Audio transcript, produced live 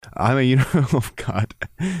I'm a, oh God.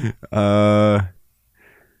 Uh,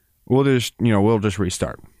 we'll just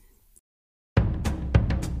restart.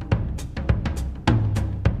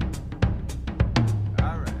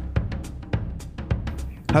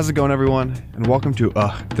 How's it going, everyone? And welcome to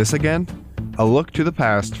This Again? A look to the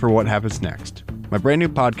past for what happens next. My brand new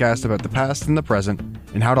podcast about the past and the present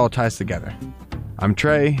and how it all ties together. I'm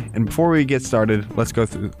Trey, and before we get started, let's go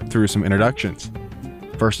through some introductions.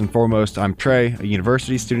 First and foremost, I'm Trey, a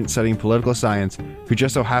university student studying political science who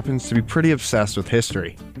just so happens to be pretty obsessed with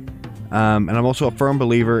history. And I'm also a firm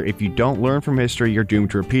believer if you don't learn from history, you're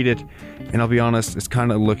doomed to repeat it. And I'll be honest, it's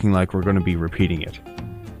kind of looking like we're going to be repeating it.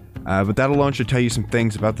 But that alone should tell you some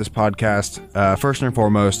things about this podcast. First and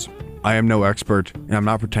foremost, I am no expert, and I'm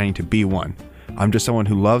not pretending to be one. I'm just someone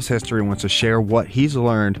who loves history and wants to share what he's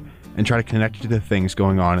learned and try to connect it to the things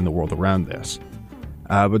going on in the world around this.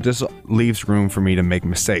 But this leaves room for me to make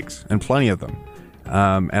mistakes, and plenty of them.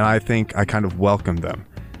 And I think I kind of welcome them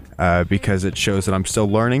because it shows that I'm still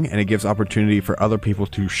learning, and it gives opportunity for other people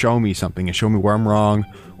to show me something and show me where I'm wrong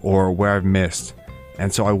or where I've missed.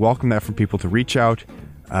 And so I welcome that from people to reach out,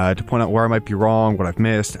 to point out where I might be wrong, what I've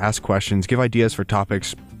missed, ask questions, give ideas for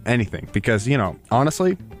topics, anything. Because,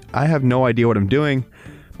 honestly, I have no idea what I'm doing,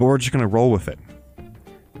 but we're just going to roll with it.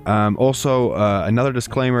 Also, another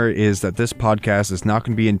disclaimer is that this podcast is not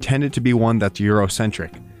going to be intended to be one that's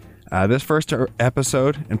Eurocentric. This first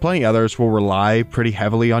episode, and plenty others, will rely pretty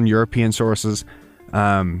heavily on European sources,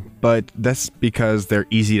 but that's because they're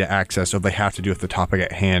easy to access, or they have to do with the topic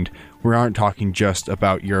at hand. We aren't talking just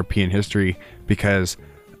about European history, because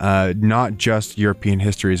not just European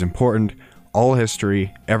history is important. All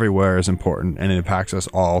history, everywhere, is important, and it impacts us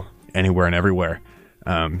all, anywhere and everywhere.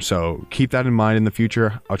 So keep that in mind in the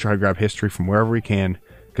future. I'll try to grab history from wherever we can,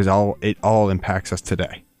 because it all impacts us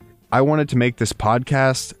today. I wanted to make this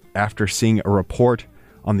podcast after seeing a report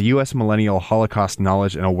on the U.S. Millennial Holocaust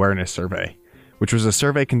Knowledge and Awareness Survey, which was a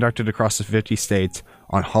survey conducted across the 50 states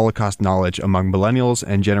on Holocaust knowledge among millennials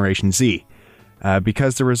and Generation Z.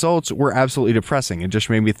 Because the results were absolutely depressing. It just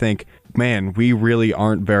made me think, man, we really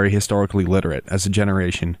aren't very historically literate as a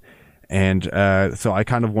generation. And so I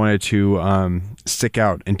kind of wanted to stick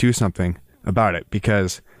out and do something about it,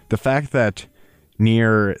 because the fact that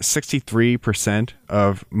near 63%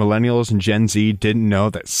 of millennials and Gen Z didn't know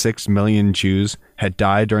that 6 million Jews had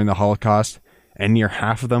died during the Holocaust, and near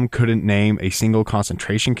half of them couldn't name a single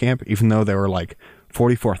concentration camp, even though there were like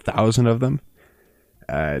 44,000 of them.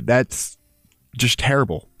 That's just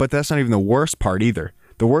terrible. But that's not even the worst part either.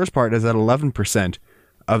 The worst part is that 11%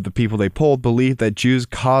 of the people they polled believed that Jews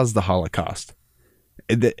caused the Holocaust.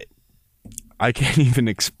 I can't even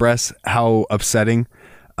express how upsetting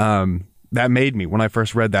that made me when I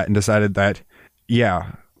first read that and decided that,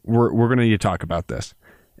 yeah, we're going to need to talk about this.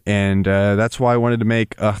 And that's why I wanted to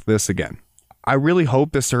make this again. I really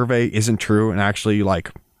hope this survey isn't true and actually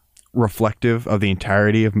reflective of the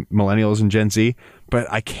entirety of millennials and Gen Z, but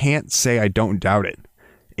I can't say I don't doubt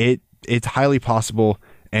it. It's highly possible,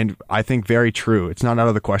 and I think very true. It's not out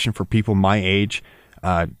of the question for people my age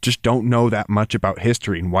just don't know that much about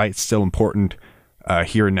history and why it's still important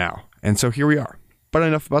here and now. And so here we are. But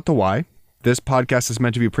enough about the why. This podcast is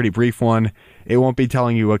meant to be a pretty brief one. It won't be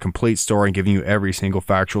telling you a complete story and giving you every single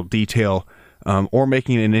factual detail, or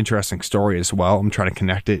making an interesting story as well. I'm trying to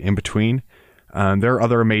connect it in between. There are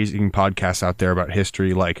other amazing podcasts out there about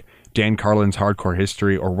history, like Dan Carlin's Hardcore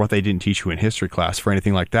History, or What They Didn't Teach You in History Class, for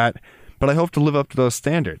anything like that. But I hope to live up to those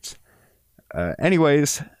standards.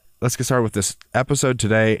 Anyways, let's get started with this episode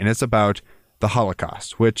today, and it's about the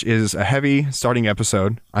Holocaust, which is a heavy starting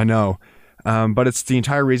episode, I know, but it's the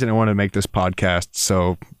entire reason I wanted to make this podcast,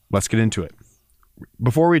 so let's get into it.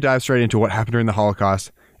 Before we dive straight into what happened during the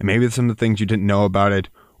Holocaust, and maybe some of the things you didn't know about it,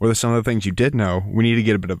 or some of the things you did know, we need to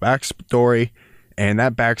get a bit of backstory, and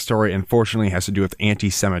that backstory, unfortunately, has to do with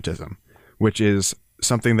anti-Semitism, which is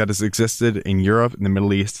something that has existed in Europe and the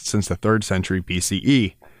Middle East since the 3rd century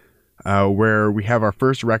BCE, where we have our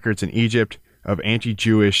first records in Egypt of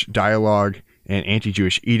anti-Jewish dialogue and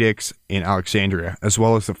anti-Jewish edicts in Alexandria, as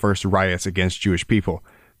well as the first riots against Jewish people.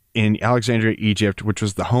 In Alexandria, Egypt, which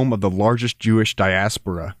was the home of the largest Jewish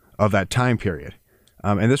diaspora of that time period.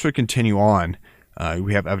 And this would continue on.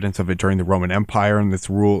 We have evidence of it during the Roman Empire and its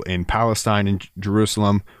rule in Palestine and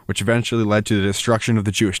Jerusalem, which eventually led to the destruction of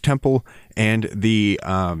the Jewish temple and the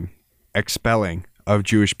expelling of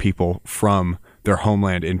Jewish people from their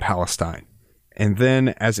homeland in Palestine. And then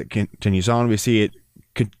as it continues on, we see it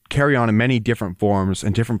could carry on in many different forms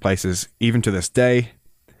in different places, even to this day.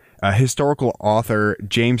 Historical author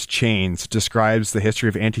James Chains describes the history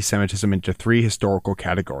of anti-Semitism into 3 historical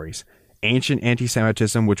categories. Ancient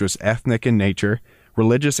anti-Semitism, which was ethnic in nature,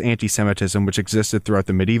 religious anti-Semitism, which existed throughout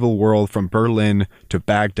the medieval world from Berlin to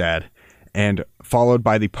Baghdad, and followed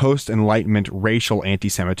by the post-Enlightenment racial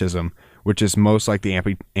anti-Semitism, which is most like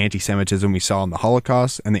the anti-Semitism we saw in the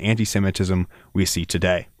Holocaust and the anti-Semitism we see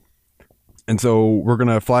today. And so we're going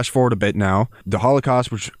to flash forward a bit now. The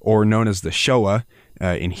Holocaust, or known as the Shoah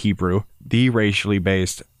in Hebrew, the racially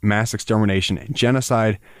based mass extermination and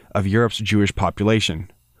genocide of Europe's Jewish population,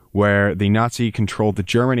 where the Nazi controlled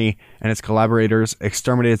Germany and its collaborators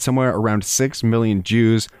exterminated somewhere around 6 million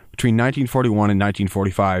Jews between 1941 and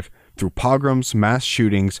 1945 through pogroms, mass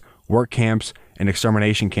shootings, work camps, and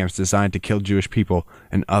extermination camps designed to kill Jewish people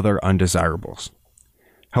and other undesirables.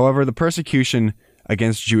 However, the persecution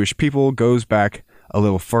against Jewish people goes back a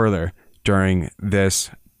little further during this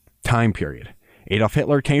time period. Adolf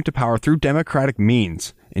Hitler came to power through democratic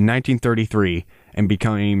means in 1933 and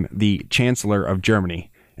became the Chancellor of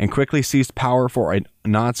Germany, and quickly seized power for a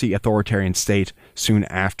Nazi authoritarian state soon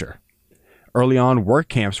after. Early on, work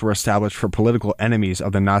camps were established for political enemies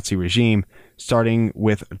of the Nazi regime, starting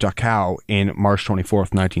with Dachau in March 24,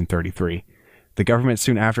 1933. The government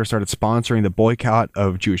soon after started sponsoring the boycott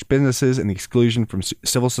of Jewish businesses and the exclusion from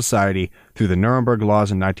civil society through the Nuremberg Laws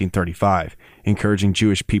in 1935, encouraging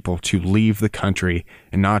Jewish people to leave the country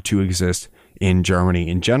and not to exist in Germany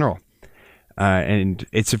in general. And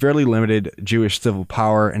it severely limited Jewish civil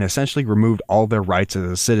power and essentially removed all their rights as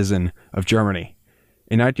a citizen of Germany.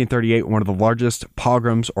 In 1938, one of the largest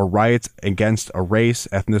pogroms or riots against a race,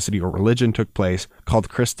 ethnicity, or religion took place, called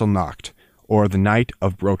Kristallnacht, or the Night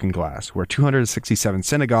of Broken Glass, where 267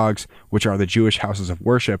 synagogues, which are the Jewish houses of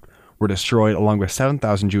worship, were destroyed along with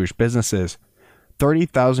 7,000 Jewish businesses.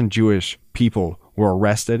 30,000 Jewish people were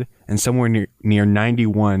arrested, and somewhere near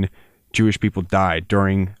 91 Jewish people died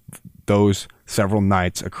during those several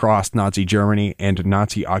nights across Nazi Germany and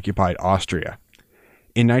Nazi-occupied Austria.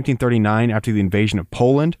 In 1939, after the invasion of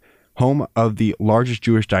Poland, home of the largest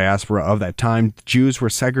Jewish diaspora of that time, Jews were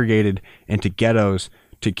segregated into ghettos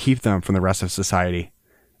to keep them from the rest of society.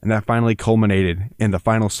 And that finally culminated in the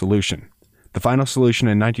final solution. The final solution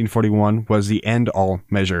in 1941 was the end-all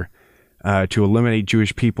measure to eliminate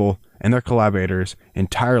Jewish people and their collaborators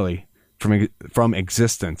entirely from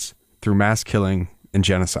existence through mass killing and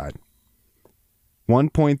genocide.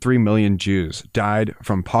 1.3 million Jews died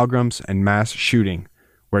from pogroms and mass shooting,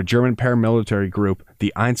 where a German paramilitary group,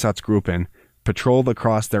 the Einsatzgruppen, patrolled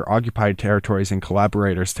across their occupied territories and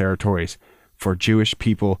collaborators' territories for Jewish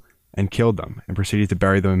people and killed them and proceeded to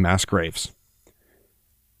bury them in mass graves.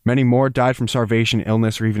 Many more died from starvation,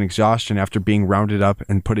 illness, or even exhaustion after being rounded up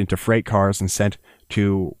and put into freight cars and sent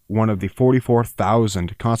to one of the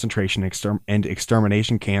 44,000 concentration and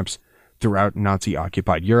extermination camps throughout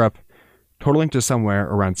Nazi-occupied Europe, totaling to somewhere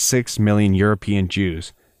around 6 million European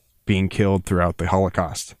Jews being killed throughout the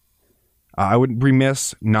Holocaust. I would be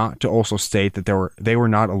remiss not to also state that they were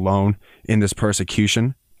not alone in this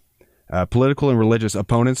persecution. Political and religious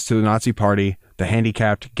opponents to the Nazi Party, the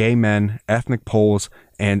handicapped, gay men, ethnic Poles,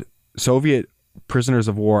 and Soviet prisoners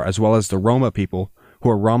of war, as well as the Roma people, who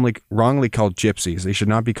are wrongly called gypsies. They should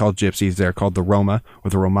not be called gypsies. They're called the Roma,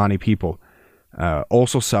 or the Romani people,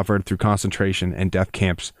 also suffered through concentration and death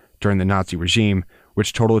camps during the Nazi regime,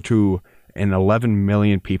 which totaled to 11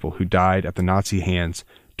 million people who died at the Nazi hands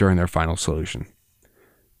during their final solution.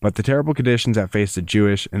 But the terrible conditions that faced the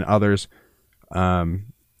Jewish and others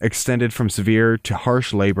extended from severe to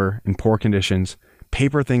harsh labor and poor conditions,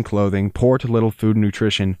 paper-thin clothing, poor to little food and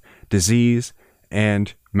nutrition, disease,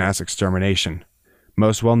 and mass extermination.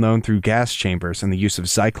 Most well known through gas chambers and the use of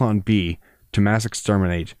Zyklon B to mass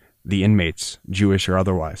exterminate the inmates, Jewish or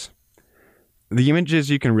otherwise. The images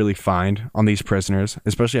you can really find on these prisoners,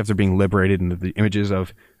 especially after being liberated, and the images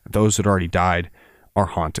of those that already died, are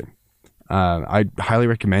haunting. I highly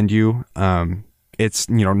recommend you. It's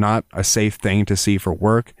not a safe thing to see for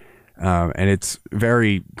work, and it's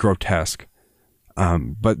very grotesque,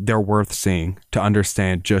 but they're worth seeing to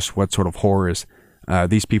understand just what sort of horrors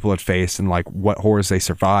these people had faced and like what horrors they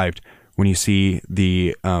survived. When you see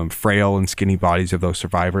the frail and skinny bodies of those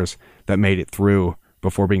survivors that made it through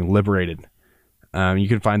before being liberated. You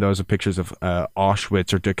can find those pictures of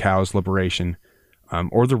Auschwitz or Dachau's liberation,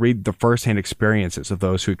 or to read the first-hand experiences of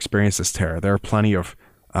those who experienced this terror. There are plenty of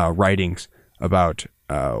writings about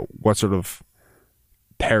what sort of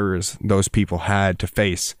terrors those people had to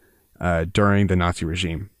face during the Nazi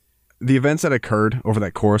regime. The events that occurred over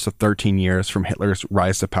that course of 13 years from Hitler's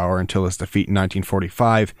rise to power until his defeat in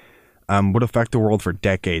 1945 would affect the world for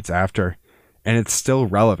decades after, and it's still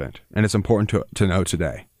relevant, and it's important to know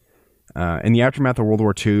today. In the aftermath of World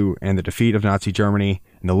War II and the defeat of Nazi Germany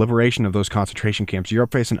and the liberation of those concentration camps,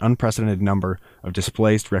 Europe faced an unprecedented number of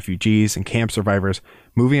displaced refugees and camp survivors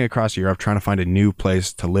moving across Europe trying to find a new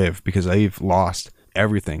place to live because they've lost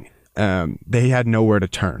everything. They had nowhere to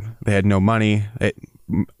turn. They had no money.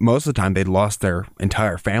 Most of the time, they'd lost their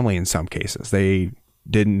entire family in some cases. They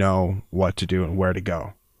didn't know what to do and where to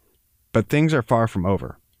go. But things are far from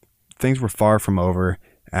over. Things were far from over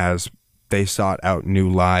as they sought out new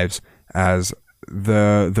lives, as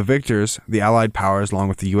the victors, the Allied powers, along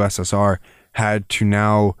with the USSR, had to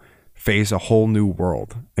now face a whole new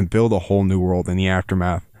world and build a whole new world in the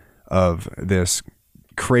aftermath of this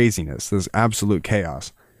craziness, this absolute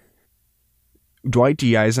chaos. Dwight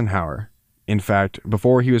D. Eisenhower, in fact,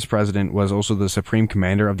 before he was president, was also the supreme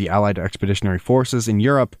commander of the Allied expeditionary forces in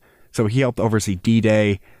Europe, so he helped oversee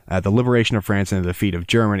D-Day, the liberation of France, and the defeat of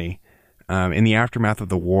Germany. In the aftermath of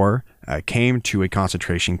the war, came to a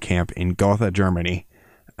concentration camp in Gotha, Germany,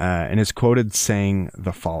 and is quoted saying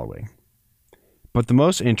the following: "But the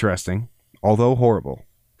most interesting, although horrible,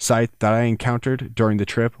 sight that I encountered during the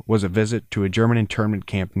trip was a visit to a German internment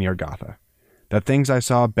camp near Gotha. The things I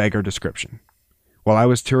saw beggar description. While I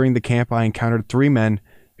was touring the camp, I encountered 3 men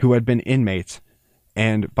who had been inmates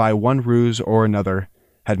and, by one ruse or another,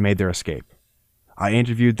 had made their escape. I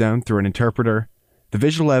interviewed them through an interpreter. The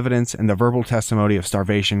visual evidence and the verbal testimony of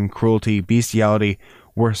starvation, cruelty, bestiality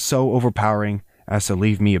were so overpowering as to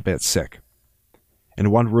leave me a bit sick.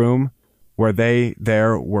 In one room where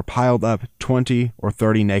there were piled up 20 or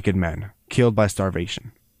 30 naked men, killed by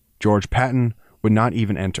starvation. George Patton would not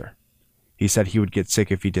even enter. He said he would get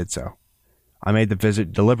sick if he did so. I made the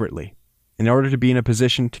visit deliberately, in order to be in a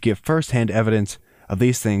position to give first-hand evidence of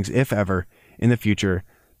these things if ever, in the future,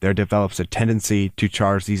 there develops a tendency to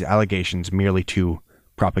charge these allegations merely to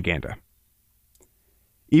propaganda."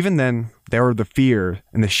 Even then, there were the fear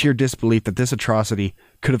and the sheer disbelief that this atrocity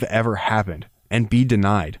could have ever happened and be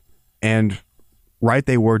denied, and right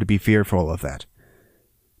they were to be fearful of that.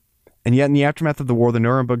 And yet, in the aftermath of the war, the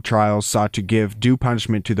Nuremberg trials sought to give due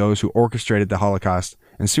punishment to those who orchestrated the Holocaust,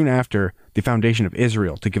 and soon after, the foundation of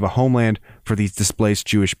Israel to give a homeland for these displaced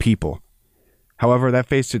Jewish people. However, that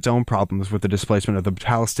faced its own problems with the displacement of the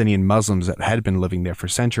Palestinian Muslims that had been living there for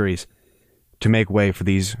centuries to make way for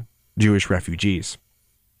these Jewish refugees.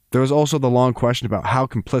 There was also the long question about how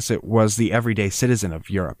complicit was the everyday citizen of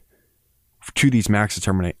Europe to these mass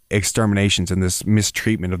exterminations and this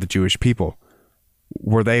mistreatment of the Jewish people.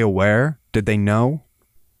 Were they aware? Did they know?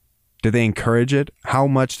 Did they encourage it? How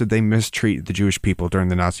much did they mistreat the Jewish people during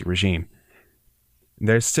the Nazi regime?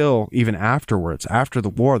 There's still, even afterwards, after the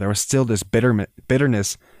war, there was still this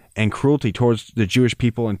bitterness and cruelty towards the Jewish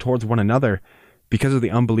people and towards one another because of the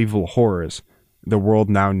unbelievable horrors the world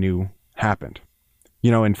now knew happened.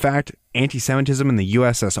 In fact, anti-Semitism in the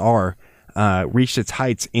USSR reached its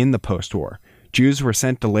heights in the post-war. Jews were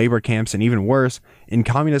sent to labor camps, and even worse, in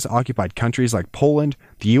communist-occupied countries like Poland,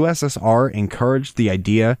 the USSR encouraged the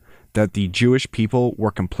idea that the Jewish people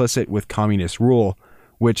were complicit with communist rule,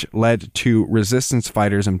 which led to resistance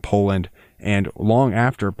fighters in Poland, and long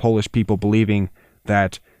after, Polish people believing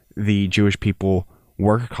that the Jewish people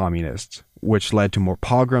were communists, which led to more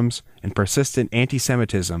pogroms and persistent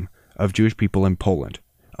anti-Semitism of Jewish people in Poland,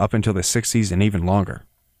 up until the 60s and even longer.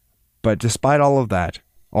 But despite all of that,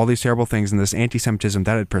 all these terrible things and this anti-Semitism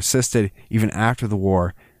that had persisted even after the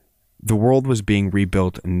war, the world was being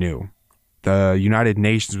rebuilt anew. The United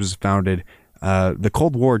Nations was founded. The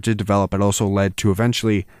Cold War did develop, but also led to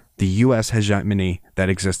eventually the U.S. hegemony that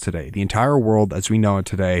exists today. The entire world as we know it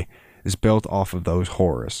today is built off of those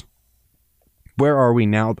horrors. Where are we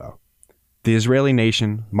now, though? The Israeli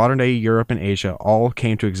nation, modern-day Europe and Asia all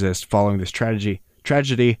came to exist following this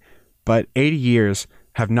tragedy, but 80 years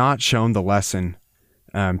have not shown the lesson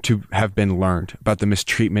to have been learned about the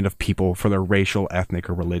mistreatment of people for their racial, ethnic,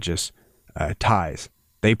 or religious ties.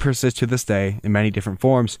 They persist to this day in many different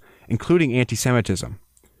forms, including anti-Semitism,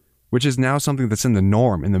 which is now something that's in the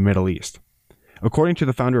norm in the Middle East. According to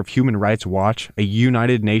the founder of Human Rights Watch, a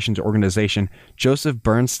United Nations organization, Joseph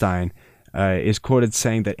Bernstein, is quoted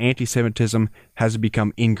saying that anti-Semitism has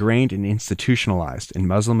become ingrained and institutionalized in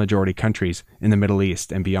Muslim-majority countries in the Middle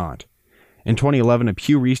East and beyond. In 2011, a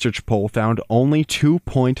Pew Research poll found only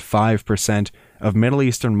 2.5% of Middle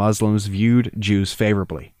Eastern Muslims viewed Jews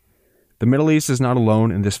favorably. The Middle East is not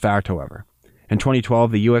alone in this fact, however. In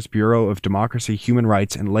 2012, the U.S. Bureau of Democracy, Human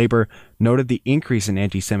Rights, and Labor noted the increase in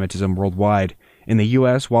anti-Semitism worldwide. In the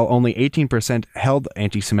U.S., while only 18% held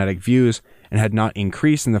anti-Semitic views and had not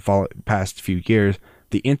increased in the past few years,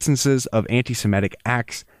 the instances of anti-Semitic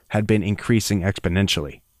acts had been increasing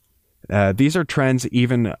exponentially. These are trends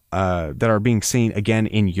even that are being seen again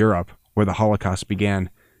in Europe, where the Holocaust began,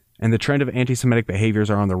 and the trend of anti-Semitic behaviors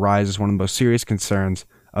are on the rise is one of the most serious concerns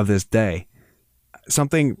of this day.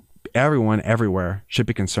 Something everyone everywhere should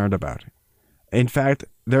be concerned about. In fact,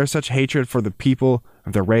 there is such hatred for the people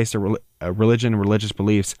of their race or religion, religious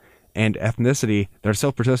beliefs, and ethnicity that are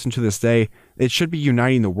still persistent to this day. It should be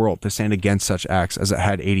uniting the world to stand against such acts as it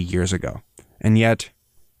had 80 years ago. And yet,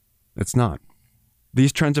 it's not.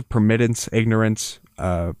 These trends of permittance, ignorance,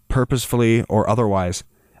 purposefully or otherwise,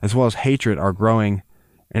 as well as hatred, are growing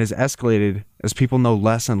and has escalated as people know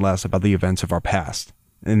less and less about the events of our past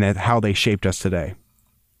and how they shaped us today.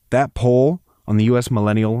 That poll on the U.S.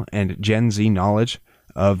 millennial and Gen Z knowledge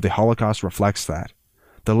of the Holocaust reflects that.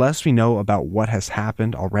 The less we know about what has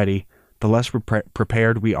happened already, the less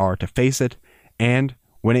prepared we are to face it, and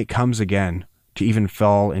when it comes again, to even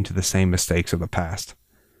fall into the same mistakes of the past.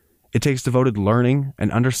 It takes devoted learning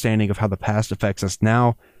and understanding of how the past affects us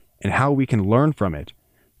now and how we can learn from it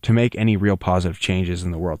to make any real positive changes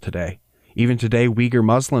in the world today. Even today, Uyghur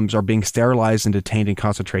Muslims are being sterilized and detained in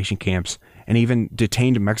concentration camps, and even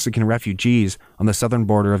detained Mexican refugees on the southern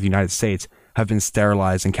border of the United States have been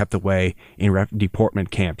sterilized and kept away in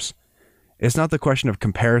deportment camps. It's not the question of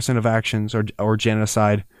comparison of actions or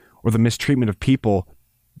genocide or the mistreatment of people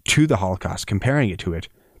to the Holocaust, comparing it to it,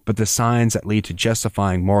 but the signs that lead to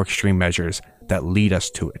justifying more extreme measures that lead us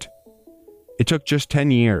to it. It took just 10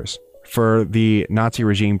 years for the Nazi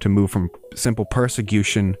regime to move from simple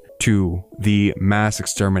persecution to the mass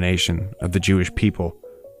extermination of the Jewish people.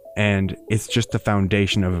 And it's just the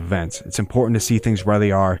foundation of events. It's important to see things where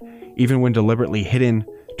they are, even when deliberately hidden,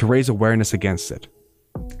 to raise awareness against it.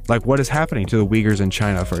 Like what is happening to the Uyghurs in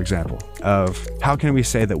China, for example, of how can we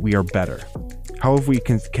say that we are better? How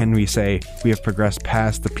can we say we have progressed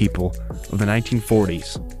past the people of the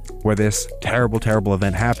 1940s, where this terrible, terrible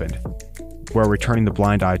event happened, where we're turning the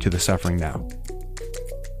blind eye to the suffering now?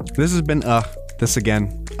 This has been This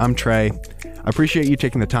Again. I'm Trey. I appreciate you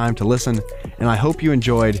taking the time to listen, and I hope you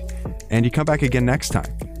enjoyed, and you come back again next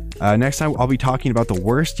time. Next time, I'll be talking about the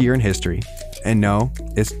worst year in history, and no,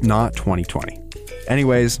 it's not 2020.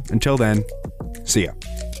 Anyways, until then, see ya.